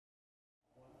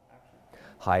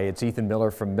Hi, it's Ethan Miller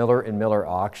from Miller & Miller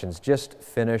Auctions. Just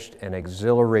finished an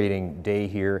exhilarating day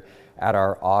here at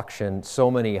our auction. So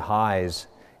many highs,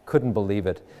 couldn't believe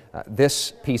it.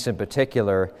 This piece in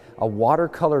particular, a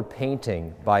watercolor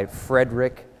painting by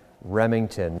Frederic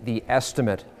Remington. The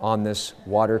estimate on this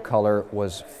watercolor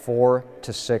was $4,000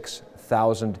 to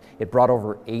 $6,000. It brought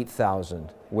over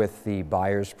 $8,000 with the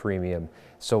buyer's premium.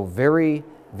 So very,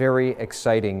 very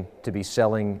exciting to be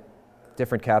selling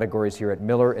different categories here at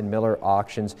Miller & Miller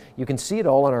Auctions. You can see it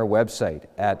all on our website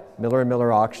at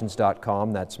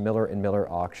millerandmillerauctions.com. That's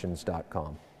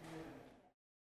millerandmillerauctions.com.